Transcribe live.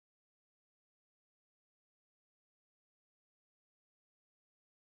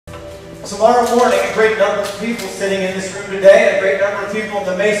Tomorrow morning, a great number of people sitting in this room today, and a great number of people in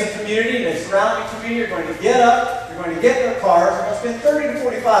the Mesa community and the surrounding community are going to get up, they're going to get in their cars, they're going to spend 30 to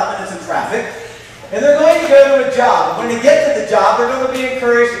 45 minutes in traffic, and they're going to go to a job. When they get to the job, they're going to be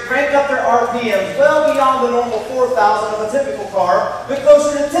encouraged to crank up their RPMs well beyond the normal 4,000 of a typical car, but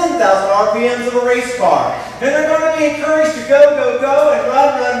closer to 10,000 RPMs of a race car. And they're going to be encouraged to go, go, go, and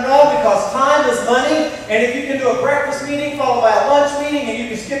run, run, run, because time is money. And if you can do a breakfast meeting followed by a lunch meeting, and you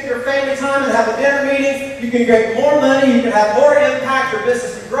can skip your family time and have a dinner meeting, you can get more money, you can have more impact, your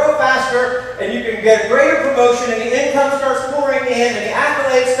business can grow faster, and you can get a greater promotion, and the income starts pouring in, and the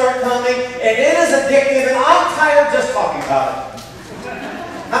accolades start coming, and it is addictive, and I'm tired just talking about it.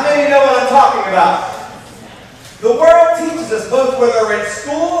 How many of you know what I'm talking about? The world teaches us, both whether we're in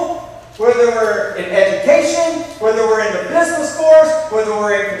school, whether we're in education, whether we're in the business force, whether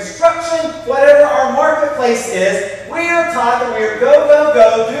we're in construction, whatever our marketplace is, we are taught that we are go, go,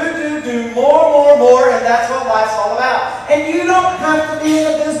 go, do, more, and that's what life's all about. And you don't have to be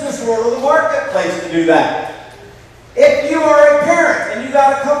in the business world or the marketplace to do that. If you are a parent and you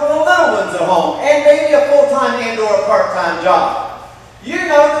got a couple of little ones at home, and maybe a full-time and or a part-time job, you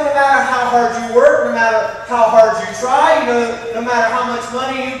know that no matter how hard you work, no matter how hard you try, no matter how much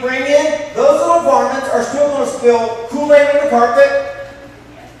money you bring in, those little varmints are still going to spill Kool-Aid on the carpet.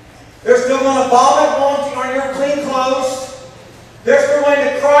 They're still going to vomit on your clean clothes. They're still going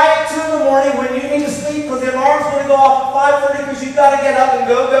to cry at 2 in the morning when you need to sleep because their alarm's going to go off at 5:30 because you've got to get up and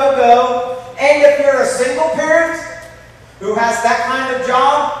go, go, go. And if you're a single parent who has that kind of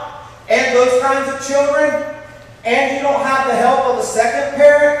job and those kinds of children, and you don't have the help of a second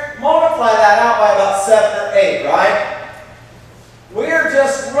parent, multiply that out by about 7 or 8, right? We're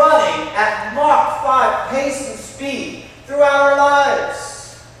just running at Mach 5 pace and speed throughout our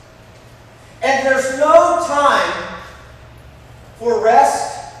lives. And there's no time for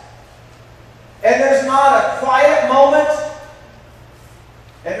rest, and there's not a quiet moment,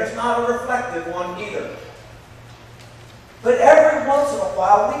 and there's not a reflective one either. But every once in a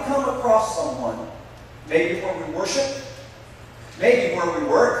while, we come across someone, maybe where we worship, maybe where we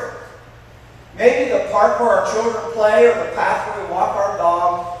work, maybe the park where our children play or the path where we walk our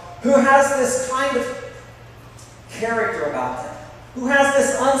dog, who has this kind of character about them, who has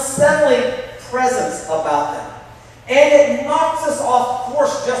this unsettling presence about them. And it knocks us off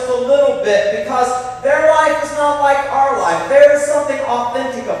course just a little bit because their life is not like our life. There is something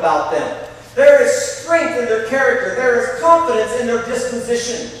authentic about them. There is strength in their character. There is confidence in their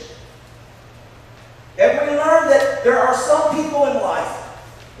disposition. And we learn that there are some people in life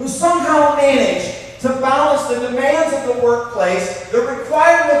who somehow manage to balance the demands of the workplace, the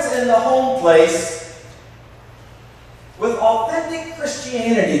requirements in the home place, with authentic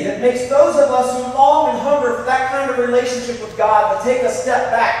Christianity that makes those of us who long and hunger for that kind of relationship with God to take a step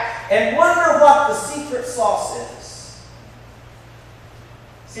back and wonder what the secret sauce is.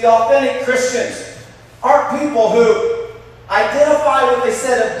 See, authentic Christians aren't people who identify with a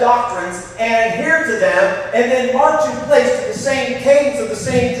set of doctrines and adhere to them and then march in place to the same cadence of the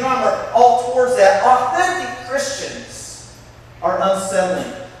same drummer all towards that. Authentic Christians are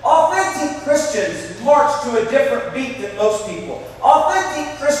unsettling. Authentic Christians march to a different beat than most people.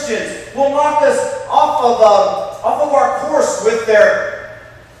 Authentic Christians will knock us off of our course with their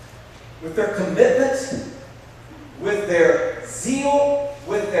commitment, with their zeal,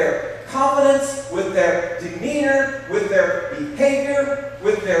 with their confidence, with their demeanor, with their behavior,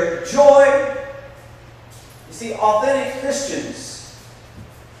 with their joy. You see, authentic Christians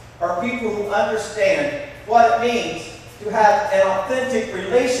are people who understand what it means to have an authentic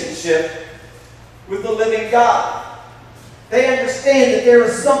relationship with the living God. They understand that there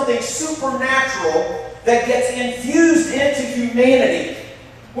is something supernatural that gets infused into humanity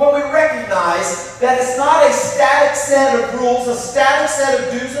when we recognize that it's not a static set of rules, a static set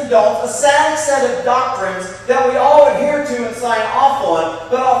of do's and don'ts, a static set of doctrines that we all adhere to and sign off on,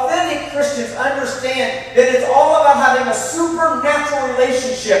 but authentic Christians understand that it's all about having a supernatural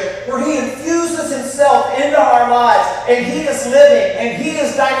relationship where He infuses Himself into our lives, and He is living, and He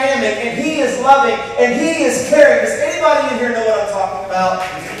is dynamic, and He is loving, and He is caring. Does anybody in here know what I'm talking about?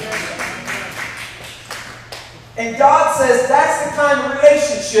 And God says, that's the kind of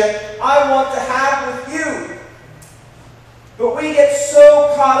relationship I want to have with you. But we get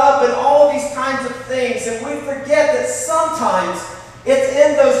so caught up in all of these kinds of things, and we forget that sometimes it's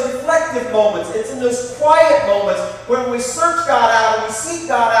in those reflective moments, it's in those quiet moments when we search God out and we seek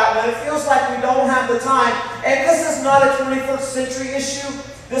God out when it feels like we don't have the time. And this is not a 21st century issue.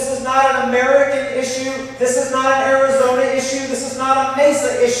 This is not an American issue. This is not an Arizona issue. This is not a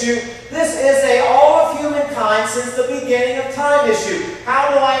Mesa issue. This is a all of humankind mankind since the beginning of time issue. How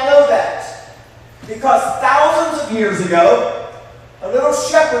do I know that? Because thousands of years ago, a little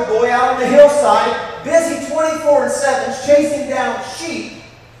shepherd boy out on the hillside, busy 24/7 chasing down sheep,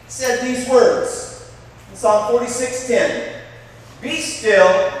 said these words in Psalm 46:10. Be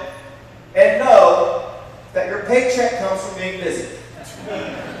still and know that your paycheck comes from being busy.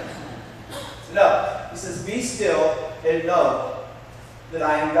 No, he says, be still and know that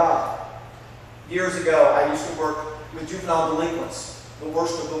I am God. Years ago, I used to work with juvenile delinquents, the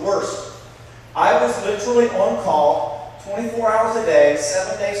worst of the worst. I was literally on call 24 hours a day,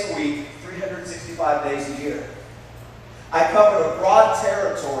 7 days a week, 365 days a year. I covered a broad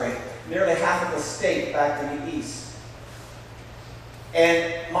territory, nearly half of the state back in the east.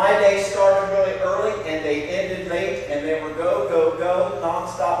 And my day started really early and they ended late, and they were go, go, go,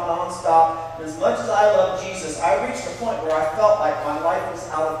 nonstop, nonstop. And as much as I love Jesus, I reached a point where I felt like my life was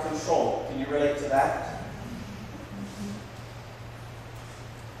out of control. Can you relate to that?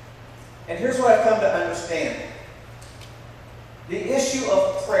 And here's what I've come to understand. The issue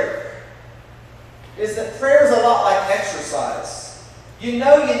of prayer is that prayer is a lot like exercise. You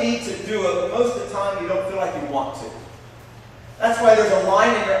know you need to do it, but most of the time you don't feel like you want to. That's why there's a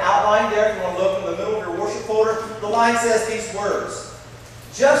line in your outline there. If you want to look in the middle of your worship folder, the line says these words.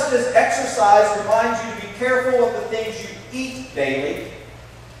 Just as exercise reminds you to be careful of the things you eat daily,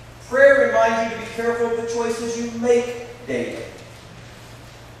 prayer reminds you to be careful of the choices you make daily.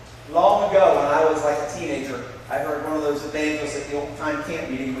 Long ago, when I was like a teenager, I heard one of those evangelists at the old time camp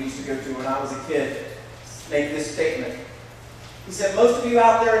meeting we used to go to when I was a kid make this statement. He said, most of you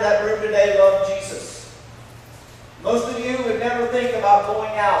out there in that room today love Jesus. Most of you would never think about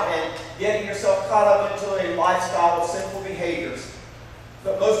going out and getting yourself caught up into a lifestyle of sinful behaviors.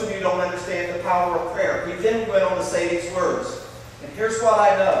 But most of you don't understand the power of prayer. He then went on to say these words. And here's what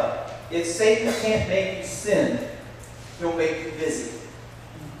I know. If Satan can't make you sin, he'll make you busy.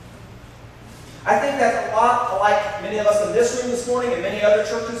 I think that's a lot like many of us in this room this morning and many other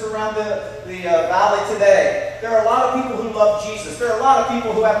churches around the valley today. There are a lot of people who love Jesus. There are a lot of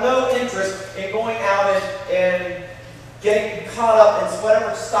people who have no interest in going out and getting caught up in whatever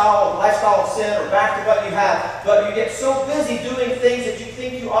lifestyle of sin or back to what you have. But you get so busy doing things that you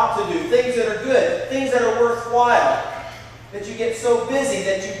think you ought to do, things that are good, things that are worthwhile, that you get so busy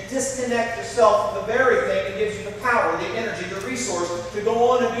that you disconnect yourself from the very thing that gives you the power, the energy, the resource to go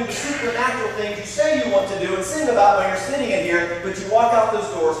on and do the supernatural things you say you want to do and sing about when you're sitting in here, but you walk out those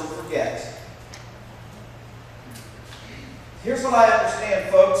doors and forget. Here's what I understand,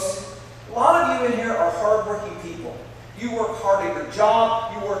 folks. A lot of you in here are hardworking people. You work hard at your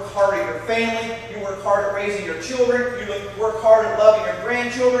job, you work hard at your family, you work hard at raising your children, you work hard at loving your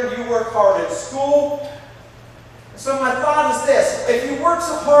grandchildren, you work hard at school. So my thought is this: if you work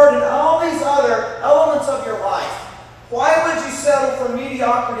so hard in all these other elements of your life, why would you settle for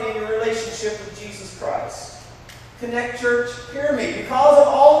mediocrity in your relationship with Jesus Christ? Connect Church, hear me. Because of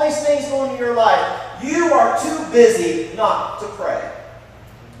all these things going in your life, you are too busy not to pray.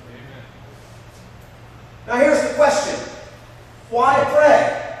 Now here's the question. Why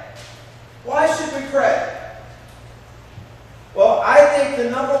pray? Why should we pray? Well, I think the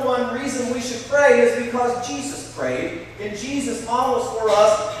number one reason we should pray is because Jesus prayed, and Jesus models for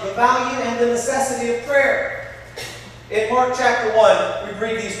us the value and the necessity of prayer. In Mark chapter 1, we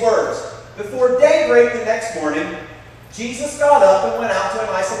read these words. Before daybreak the next morning, Jesus got up and went out to an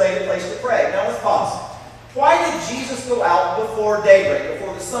isolated place to pray. Now let's pause. Why did Jesus go out before daybreak,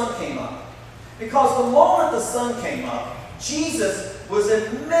 before the sun came up? Because the moment the sun came up, Jesus was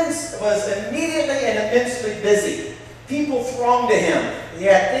immediately and immensely busy. People thronged to him. He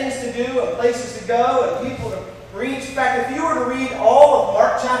had things to do and places to go and people to reach. In fact, if you were to read all of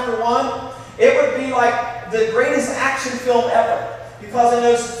Mark chapter 1, it would be like the greatest action film ever. Because in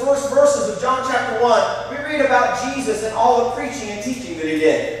those first verses of John chapter 1, we read about Jesus and all the preaching and teaching that he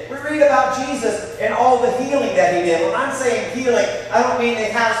did. We read about Jesus and all the healing that he did. When I'm saying healing, I don't mean they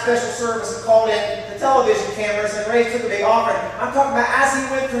had a special service and called in the television cameras and raised took a big offering. I'm talking about as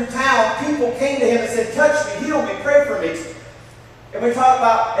he went through town, people came to him and said, touch me, heal me, pray for me. And we talk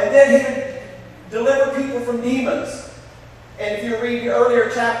about, and then he would deliver people from demons. And if you read the earlier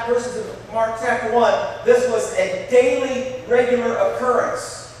verses of Mark chapter 1, this was a daily, regular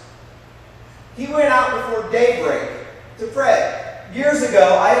occurrence. He went out before daybreak to pray. Years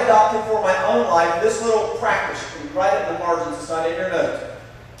ago, I adopted for my own life this little practice. You can write it in the margins, it's not in your notes.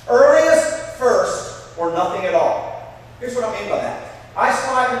 Earliest first, or nothing at all. Here's what I mean by that. I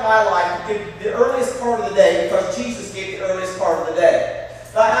strive in my life to give the earliest part of the day because Jesus gave the earliest part of the day.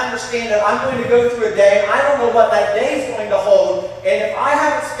 I understand that I'm going to go through a day, and I don't know what that day is going to hold, and if I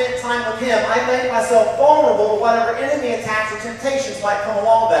haven't spent time with Him, I make myself vulnerable to whatever enemy attacks or temptations might come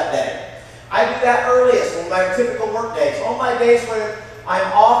along that day. I do that earliest on my typical work days. On my days where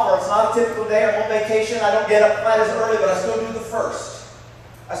I'm off or it's not a typical day, I'm on vacation, I don't get up quite as early, but I still do the first.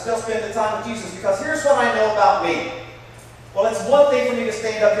 I still spend the time with Jesus, because here's what I know about me. Well, it's one thing for me to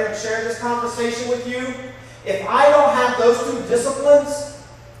stand up here and share this conversation with you. If I don't have those two disciplines,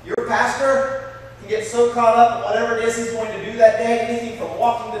 your pastor can get so caught up in whatever it is he's going to do that day, anything from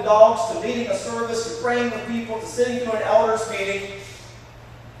walking the dogs to leading a service to praying with people to sitting through an elders meeting,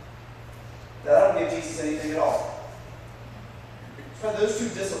 that I don't give Jesus anything at all. So those two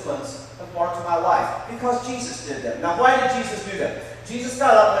disciplines have marked my life because Jesus did them. Now, why did Jesus do them? Jesus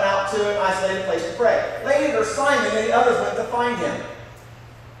got up and went out to an isolated place to pray. Later, Simon and the others went to find him.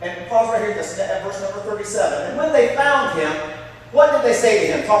 And pause right here at verse number 37. And when they found him, what did they say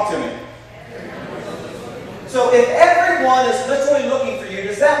to him? Talk to me. So if everyone is literally looking for you,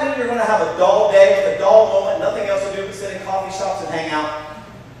 does that mean you're going to have a dull day with a dull moment, nothing else to do but sit in coffee shops and hang out?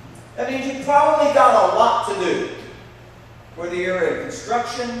 That means you probably got a lot to do. Whether you're in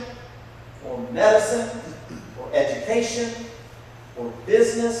construction, or medicine, or education, or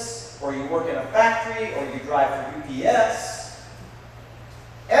business, or you work in a factory, or you drive for UPS.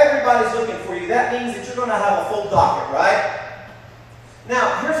 Everybody's looking for you. That means that you're going to have a full docket, right?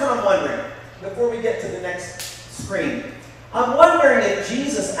 Now, here's what I'm wondering, before we get to the next screen. I'm wondering if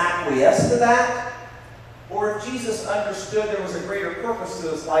Jesus acquiesced to that, or if Jesus understood there was a greater purpose to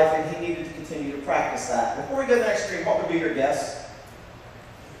his life and he needed to continue to practice that. Before we go to the next screen, what would be your guess?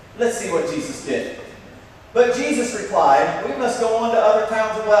 Let's see what Jesus did. But Jesus replied, we must go on to other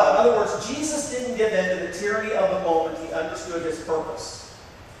towns as well. In other words, Jesus didn't give in to the tyranny of the moment. He understood his purpose.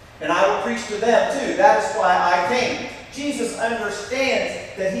 And I will preach to them too. That is why I came. Jesus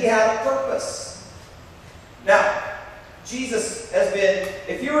understands that he had a purpose. Now, Jesus has been,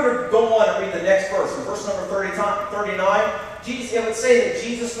 if you were to go on and read the next verse, in verse number 39, it would say that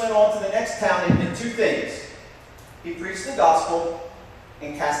Jesus went on to the next town and did two things. He preached the gospel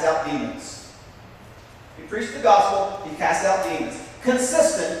and cast out demons. He preached the gospel, he cast out demons.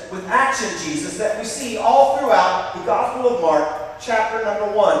 Consistent with action, Jesus, that we see all throughout the Gospel of Mark, chapter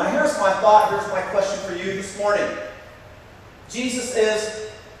number 1. Now here's my thought, here's my question for you this morning. Jesus is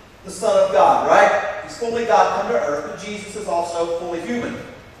the Son of God, right? He's fully God come to earth, but Jesus is also fully human.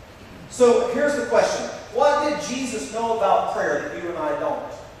 So here's the question. What did Jesus know about prayer that you and I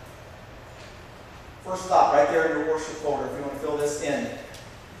don't? First thought, right there in your worship folder, if you want to fill this in.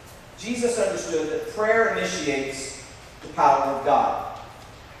 Jesus understood that prayer initiates the power of God.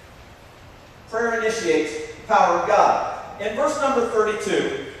 Prayer initiates the power of God. In verse number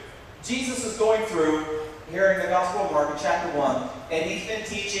 32, Jesus is going through, here in the Gospel of Mark, in chapter 1, and he's been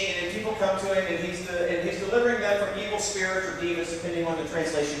teaching, and people come to him, and he's delivering them from evil spirits or demons, depending on the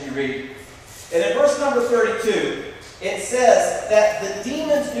translation you read. And in verse number 32, it says that the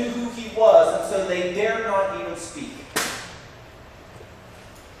demons knew who he was, and so they dared not even speak.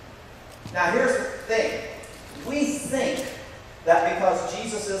 Now here's the thing. We think that because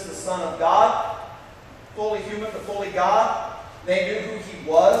Jesus is the Son of God, fully human but fully God, they knew who he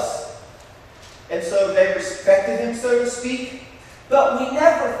was, and so they respected him, so to speak. But we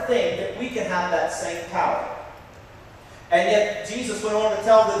never think that we can have that same power. And yet Jesus went on to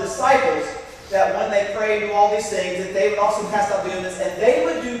tell the disciples that when they prayed and do all these things, that they would also cast out demons, and they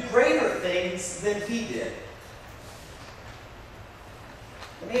would do greater things than he did.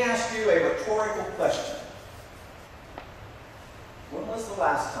 Let me ask you a rhetorical question. When was the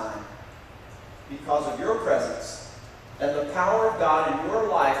last time, because of your presence and the power of God in your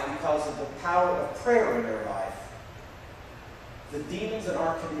life, because of the power of prayer in your life, the demons in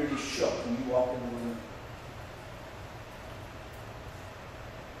our community shook when you walked into the room?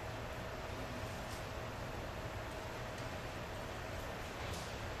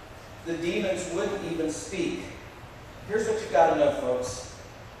 The demons wouldn't even speak. Here's what you've got to know, folks.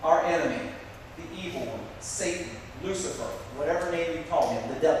 Our enemy, the evil one, Satan, Lucifer, whatever name you call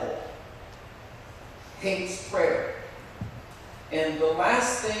him, the devil, hates prayer. And the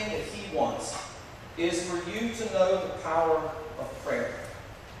last thing that he wants is for you to know the power of prayer.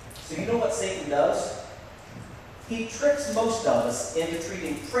 So you know what Satan does? He tricks most of us into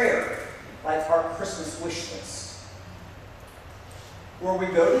treating prayer like our Christmas wish list, where we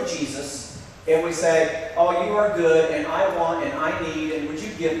go to Jesus and we say, oh, you are good, and I want, and I need, and would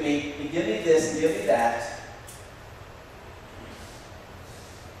you give me, and give me this, and give me that.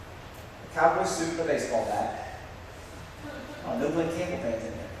 A cowboy suit and a baseball bat. Oh, no Glenn Campbell fans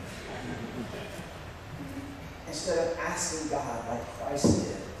in there. Instead of asking God, like Christ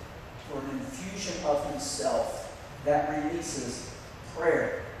did, for an infusion of himself that releases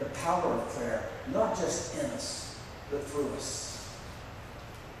prayer, the power of prayer, not just in us, but through us.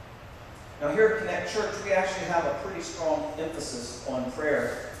 Now here at Connect Church, we actually have a pretty strong emphasis on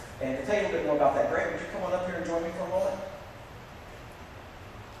prayer. And to tell you a little bit more about that, Greg, would you come on up here and join me for a moment?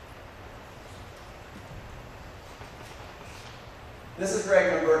 This is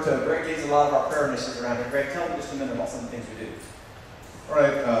Greg Roberto. Greg leads a lot of our prayer initiatives around here. Greg, tell me just a minute about some of the things we do. All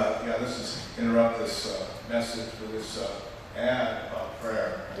right, this is interrupt this message with this ad about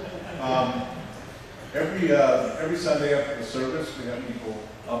prayer. Every Sunday after the service, we have people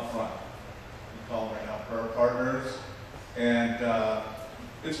up front. We call them right now prayer partners, and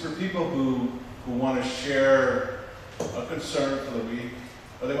it's for people who want to share a concern for the week,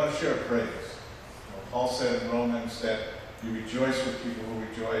 or they want to share a praise. Paul said in Romans that you rejoice with people who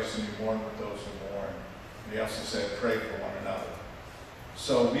rejoice, and you mourn with those who mourn. And he also said, pray for one another.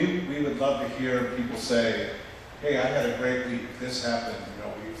 So we would love to hear people say, hey, I had a great week. This happened.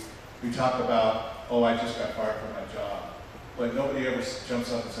 We talk about, oh, I just got fired from my job. But nobody ever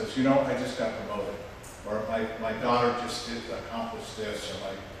jumps up and says, I just got promoted. Or my daughter just accomplished this. Or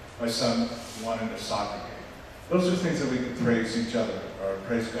my son won in a soccer game. Those are things that we can praise each other, or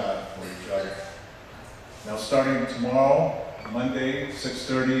praise God for each other. Now, starting tomorrow, Monday,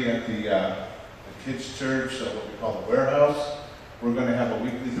 6:30 at the kids' church, what we call the warehouse, we're going to have a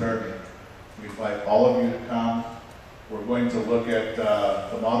weekly prayer meeting. We invite all of you to come. We're going to look at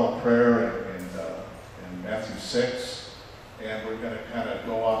the model prayer in Matthew 6, and we're going to kind of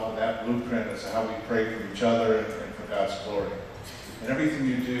go off of that blueprint as to how we pray for each other and for God's glory. And everything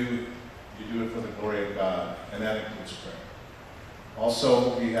you do it for the glory of God, and that includes prayer.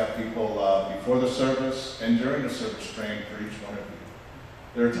 Also, we have people before the service and during the service praying for each one of you.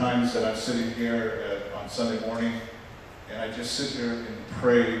 There are times that I'm sitting here on Sunday morning, and I just sit here and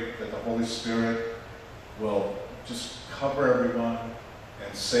pray that the Holy Spirit will just cover everyone,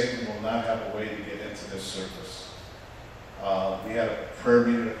 and Satan will not have a way to get into this service. We had a prayer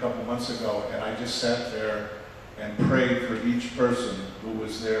meeting a couple months ago, and I just sat there and prayed for each person who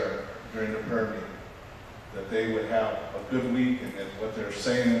was there during the prayer meeting, that they would have a good week, and that what they're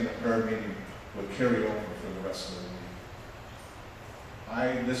saying in the prayer meeting would carry over for the rest of the week.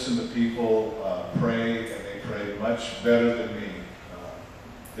 I listen to people pray, and they pray much better than me.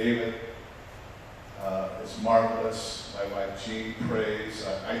 David is marvelous. My wife Jean prays.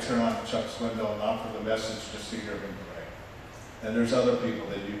 I turn on Chuck's window not for the message, just to hear him pray. And there's other people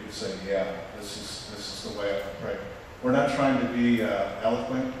that you could say, yeah, this is the way I pray. We're not trying to be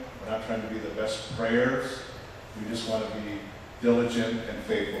eloquent. We're not trying to be the best prayers. We just want to be diligent and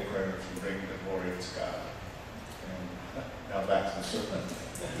faithful prayers and bring the glory to God. And now back to the sermon.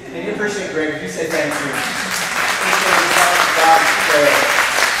 And you appreciate Greg. Would you say thank you? God's prayer.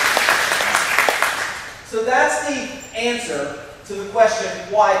 So that's the answer to the question,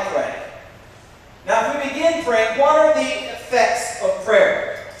 why pray? Now, if we begin praying, what are the effects of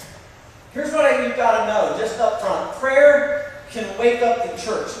prayer? Here's what you've got to know, just up front. Prayer can wake up the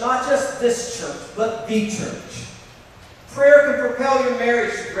church, not just this church, but the church. Prayer can propel your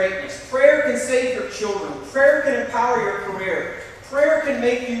marriage to greatness. Prayer can save your children. Prayer can empower your career. Prayer can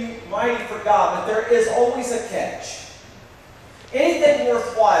make you mighty for God, but there is always a catch. Anything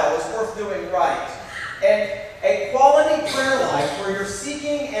worthwhile is worth doing right. And a quality prayer life where you're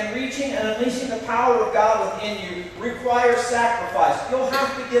seeking and reaching and unleashing the power of God within you requires sacrifice. You'll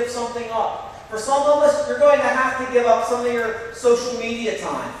have to give something up. For some of us, you're going to have to give up some of your social media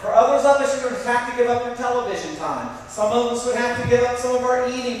time. For others of us, you're going to have to give up your television time. Some of us would have to give up some of our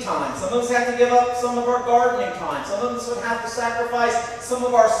eating time. Some of us have to give up some of our gardening time. Some of us would have to sacrifice some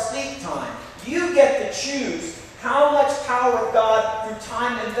of our sleep time. You get to choose how much power of God through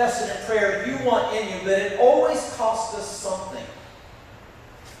time invested in prayer you want in you, but it always costs us something.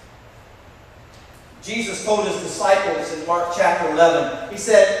 Jesus told his disciples in Mark chapter 11, he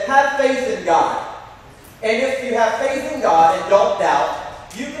said, have faith in God. And if you have faith in God and don't doubt,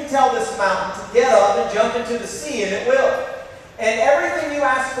 you can tell this mountain to get up and jump into the sea, and it will. And everything you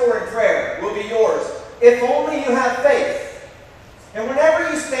ask for in prayer will be yours, if only you have faith. And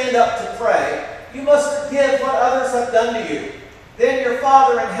whenever you stand up to pray, you must forgive what others have done to you. Then your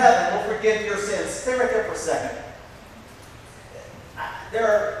Father in heaven will forgive your sins. Stay right there for a second.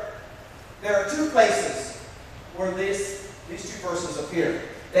 There are two places where these two verses appear.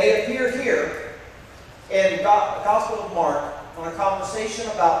 They appear here in the Gospel of Mark on a conversation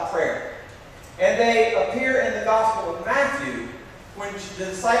about prayer. And they appear in the Gospel of Matthew when the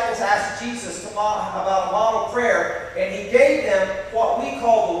disciples asked Jesus about a model prayer, and he gave them what we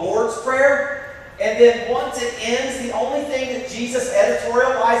call the Lord's Prayer. And then once it ends, the only thing that Jesus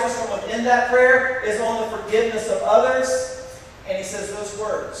editorializes from within that prayer is on the forgiveness of others. and he says those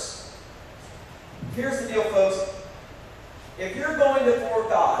words. Here's the deal, folks. If you're going before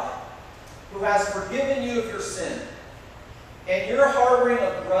God, who has forgiven you of your sin, and you're harboring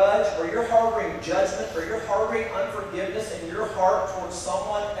a grudge, or you're harboring judgment, or you're harboring unforgiveness in your heart towards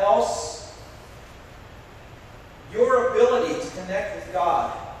someone else, your ability to connect with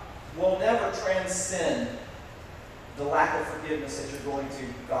God will never transcend the lack of forgiveness that you're going to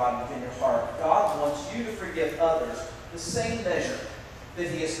God within your heart. God wants you to forgive others the same measure that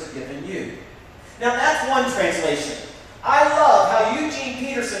He has forgiven you. Now that's one translation. I love how Eugene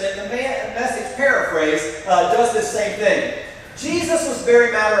Peterson in the Message Paraphrase does this same thing. Jesus was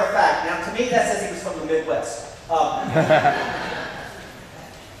very matter of fact. Now to me that says he was from the Midwest.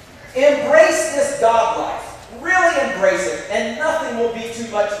 Embrace this God life. Really embrace it, and nothing will be too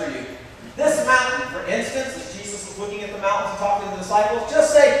much for you. This mountain, for instance, as Jesus was looking at the mountains and talking to the disciples,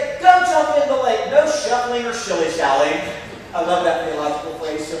 just say, go jump in the lake. No shuffling or shilly-shallying. I love that theological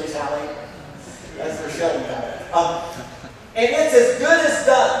phrase, shilly-shallying. That's their shelling time. And it's as good as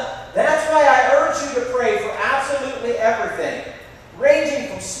done. That's why I urge you to pray for absolutely everything, ranging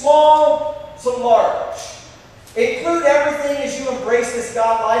from small to large. Include everything as you embrace this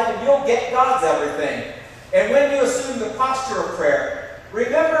God life, and you'll get God's everything. And when you assume the posture of prayer,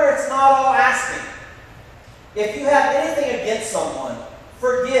 remember it's not all asking. If you have anything against someone,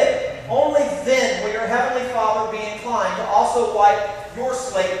 forgive. Only then will your Heavenly Father be inclined to also wipe your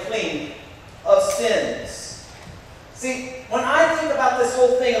slate clean of sins. See, when I think about this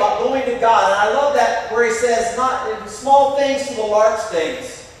whole thing about going to God, and I love that where He says, not in small things to the large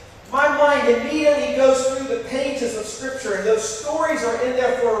things, my mind immediately goes through the pages of Scripture, and those stories are in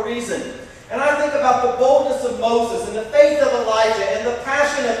there for a reason. And I think about the boldness of Moses, and the faith of Elijah, and the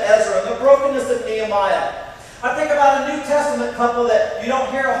passion of Ezra, and the brokenness of Nehemiah. I think about a New Testament couple that you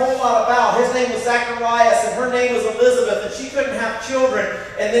don't hear a whole lot about. His name was Zacharias, and her name was Elizabeth, and she couldn't have children.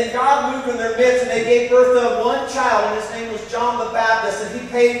 And then God moved in their midst, and they gave birth to one child, and his name was John the Baptist, and he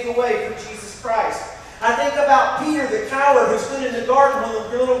paved the way for Jesus Christ. I think about Peter the coward who stood in the garden when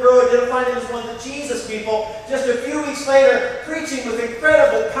the little girl identified him as one of the Jesus people, just a few weeks later preaching with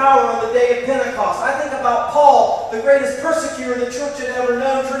incredible power on the day of Pentecost. I think about Paul, the greatest persecutor the church had ever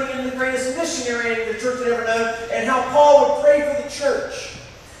known, turning into the greatest missionary the church had ever known, and how Paul would pray for the church.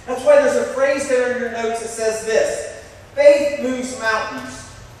 That's why there's a phrase there in your notes that says this: faith moves mountains,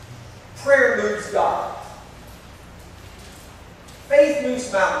 prayer moves God. Faith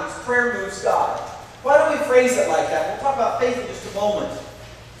moves mountains, prayer moves God. Why don't we phrase it like that? We'll talk about faith in just a moment.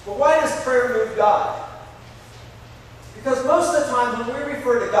 But why does prayer move God? Because most of the time when we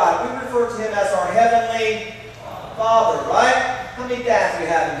refer to God, we refer to Him as our Heavenly Father, right? How many dads do we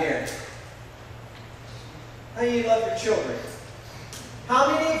have in here? How many of you love your children?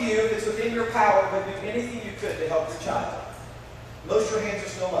 How many of you, if it's within your power, would do anything you could to help your child? Most of your hands are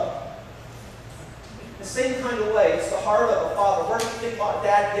still up. The same kind of way, it's the heart of a father. Where do you think my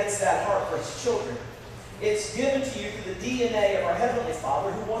dad gets that heart for his children? It's given to you through the DNA of our Heavenly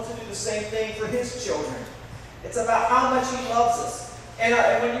Father, who wants to do the same thing for His children. It's about how much He loves us. And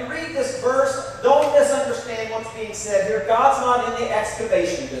when you read this verse, don't misunderstand what's being said here. God's not in the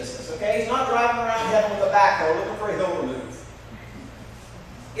excavation business, okay? He's not driving around heaven with a backhoe looking for a hill to move.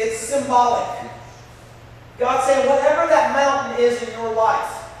 It's symbolic. God's saying whatever that mountain is in your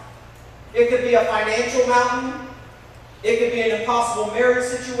life, it could be a financial mountain. It could be an impossible marriage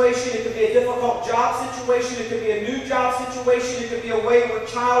situation. It could be a difficult job situation. It could be a new job situation. It could be a wayward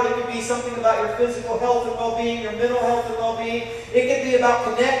child. It could be something about your physical health and well-being, your mental health and well-being. It could be about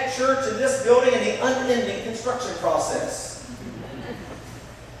Connect Church and this building and the unending construction process.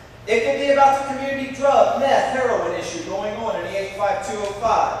 It could be about the community drug, meth, heroin issue going on in the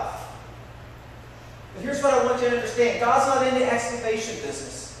 85205. But here's what I want you to understand. God's not in the excavation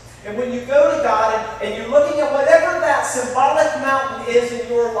business. And when you go to God and you're looking at whatever that symbolic mountain is in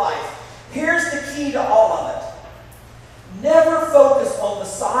your life, here's the key to all of it. Never focus on the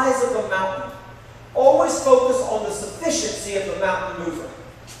size of the mountain. Always focus on the sufficiency of the mountain mover.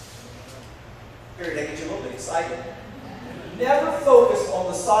 Here, that gets you a little bit excited. Never focus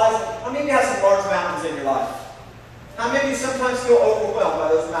on the size of... How many of you have some large mountains in your life? How many of you sometimes feel overwhelmed by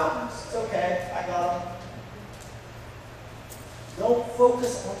those mountains? It's okay, I got them. Don't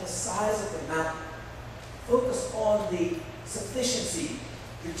focus on the size of the mountain. Focus on the sufficiency,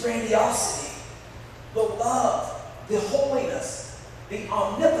 the grandiosity, the love, the holiness, the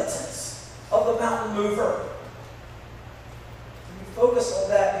omnipotence of the mountain mover. You focus on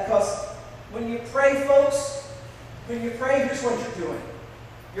that because when you pray, folks, when you pray, here's what you're doing.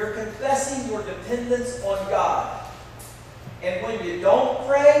 You're confessing your dependence on God. And when you don't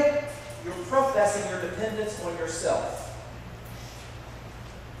pray, you're professing your dependence on yourself.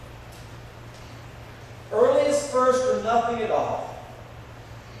 first or nothing at all.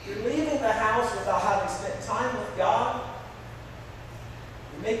 You're leaving the house without having spent time with God.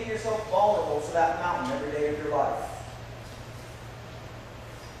 You're making yourself vulnerable to that mountain every day of your life.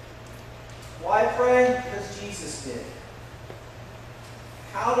 Why pray? Because Jesus did.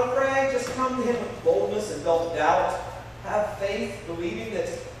 How to pray? Just come to Him with boldness and don't doubt. Have faith, believing that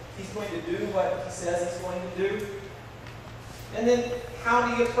He's going to do what He says He's going to do. And then, how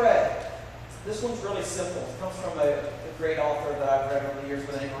do you pray? This one's really simple. It comes from a great author that I've read over the years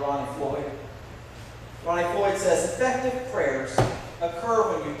by the name of Ronnie Floyd. Ronnie Floyd says, effective prayers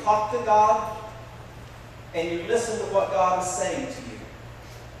occur when you talk to God and you listen to what God is saying to you.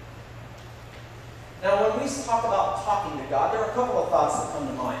 Now, when we talk about talking to God, there are a couple of thoughts that come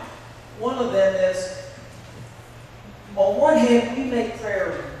to mind. One of them is, on one hand, we make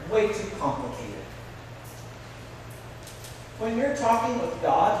prayer way too complicated. When you're talking with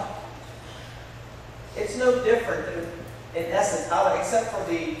God, it's no different in essence, except for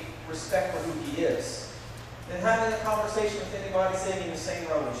the respect for who He is, than having a conversation with anybody sitting in the same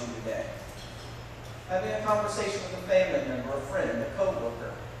row as you today. Having a conversation with a family member, a friend, a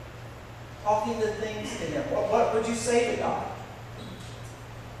co-worker. Talking to things to Him. What would you say to God?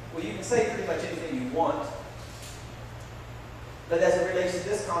 Well, you can say pretty much anything you want. But as it relates to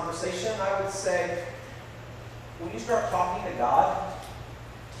this conversation, I would say, when you start talking to God,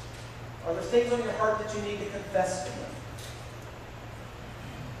 are there things on your heart that you need to confess to Him?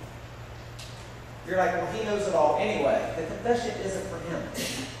 You're like, well, He knows it all anyway. The confession isn't for Him.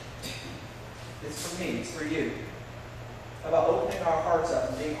 It's for me. It's for you. About opening our hearts up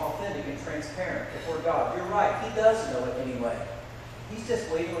and being authentic and transparent before God. You're right. He does know it anyway. He's just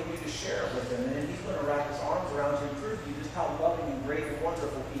waiting on you to share it with Him, and then He's going to wrap His arms around you and prove to you just how loving and great and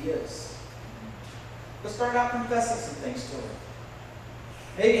wonderful He is. But start out confessing some things to Him.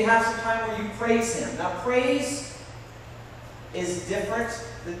 Maybe have some time where you praise Him. Now, praise is different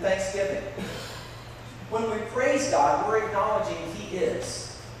than thanksgiving. When we praise God, we're acknowledging He is.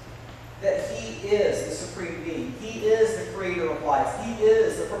 That He is the supreme being. He is the creator of life. He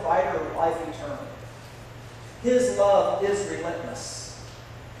is the provider of life eternal. His love is relentless.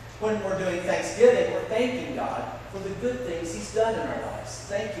 When we're doing thanksgiving, we're thanking God for the good things He's done in our lives.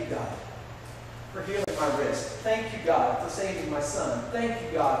 Thank you, God, for healing my wrist. Thank you, God, for saving my son. Thank you,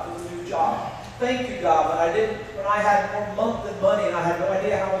 God, for the new job. Thank you, God, when I had more month than money and I had no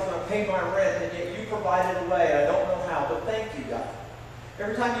idea how I was going to pay my rent, and yet you provided a way. I don't know how, but thank you, God.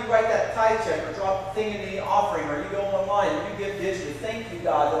 Every time you write that tithe check or drop a thing in the offering, or you go online and you give digitally, thank you,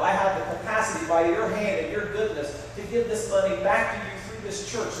 God, that I have the capacity by your hand and your goodness to give this money back to you through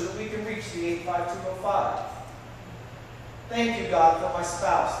this church so that we can reach the 85205. Thank you, God, for my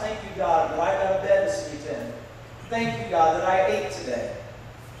spouse. Thank you, God, that I got a bed to sleep in. Thank you, God, that I ate today.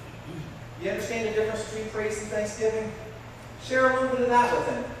 You understand the difference between praise and thanksgiving? Share a little bit of that with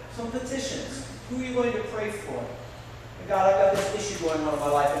Him. Some petitions. Who are you going to pray for? God, I've got this issue going on in my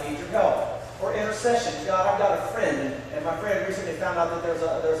life. I need your help. Or intercession. God, I've got a friend, and my friend recently found out that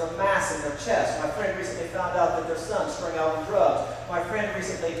there's a mass in their chest. My friend recently found out that their son's strung out on drugs. My friend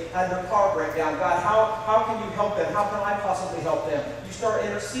recently had their car break down. God, how can you help them? How can I possibly help them? You start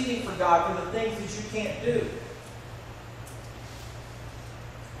interceding for God for the things that you can't do.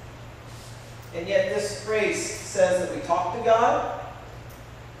 And yet this phrase says that we talk to God,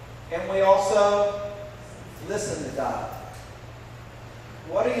 and we also listen to God.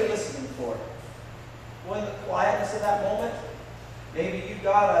 What are you listening for? Well, in the quietness of that moment, maybe you've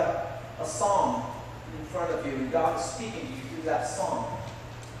got a song in front of you, and God is speaking to you through that song.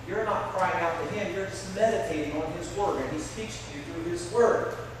 You're not crying out to Him, you're just meditating on His Word, and He speaks to you through His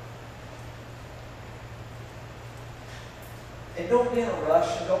Word. And don't be in a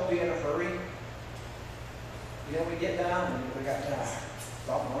rush, and don't be in a hurry. You know, we get down, and we got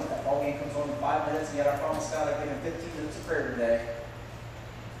that ball game comes on in 5 minutes, and yet I promised God I'd give Him 15 minutes of prayer today.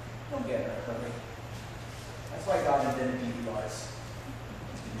 Don't get in a hurry. That's why God invented DVRs.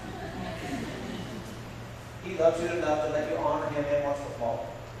 He loves you enough to let you honor Him and watch football.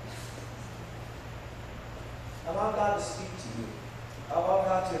 Allow God to speak to you. Allow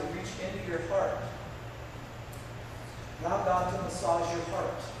God to reach into your heart. Allow God to massage your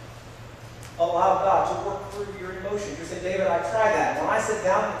heart. Allow God to work through your emotions. You say, David, I try that. When I sit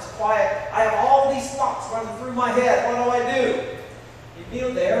down and it's quiet, I have all these thoughts running through my head. What do? You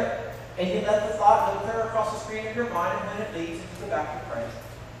kneel there, and you let the thought go clear across the screen of your mind, and when it leaves, you go back to praying.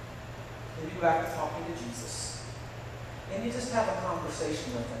 Then you go back to talking to Jesus. And you just have a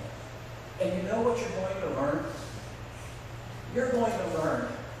conversation with Him. And you know what you're going to learn? You're going to learn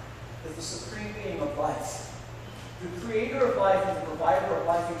that the supreme being of life the creator of life and the provider of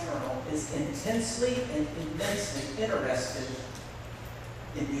life eternal, is intensely and immensely interested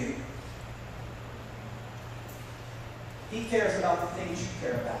in you. He cares about the things you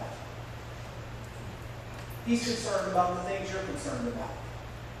care about. He's concerned about the things you're concerned about.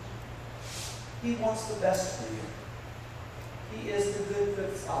 He wants the best for you. He is the good,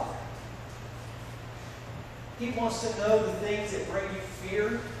 good Father. He wants to know the things that bring you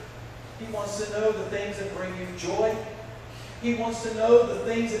fear. He wants to know the things that bring you joy. He wants to know the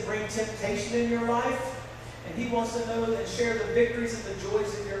things that bring temptation in your life. And He wants to know and share the victories and the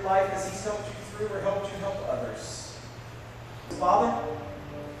joys of your life as He's helped you through or helped you help others. Father,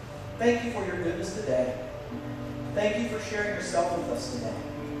 thank you for your goodness today. Thank you for sharing yourself with us today.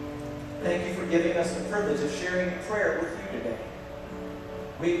 Thank you for giving us the privilege of sharing prayer with you today.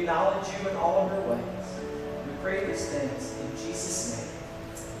 We acknowledge you in all of your ways. We pray these things in Jesus'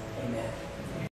 name. Amen.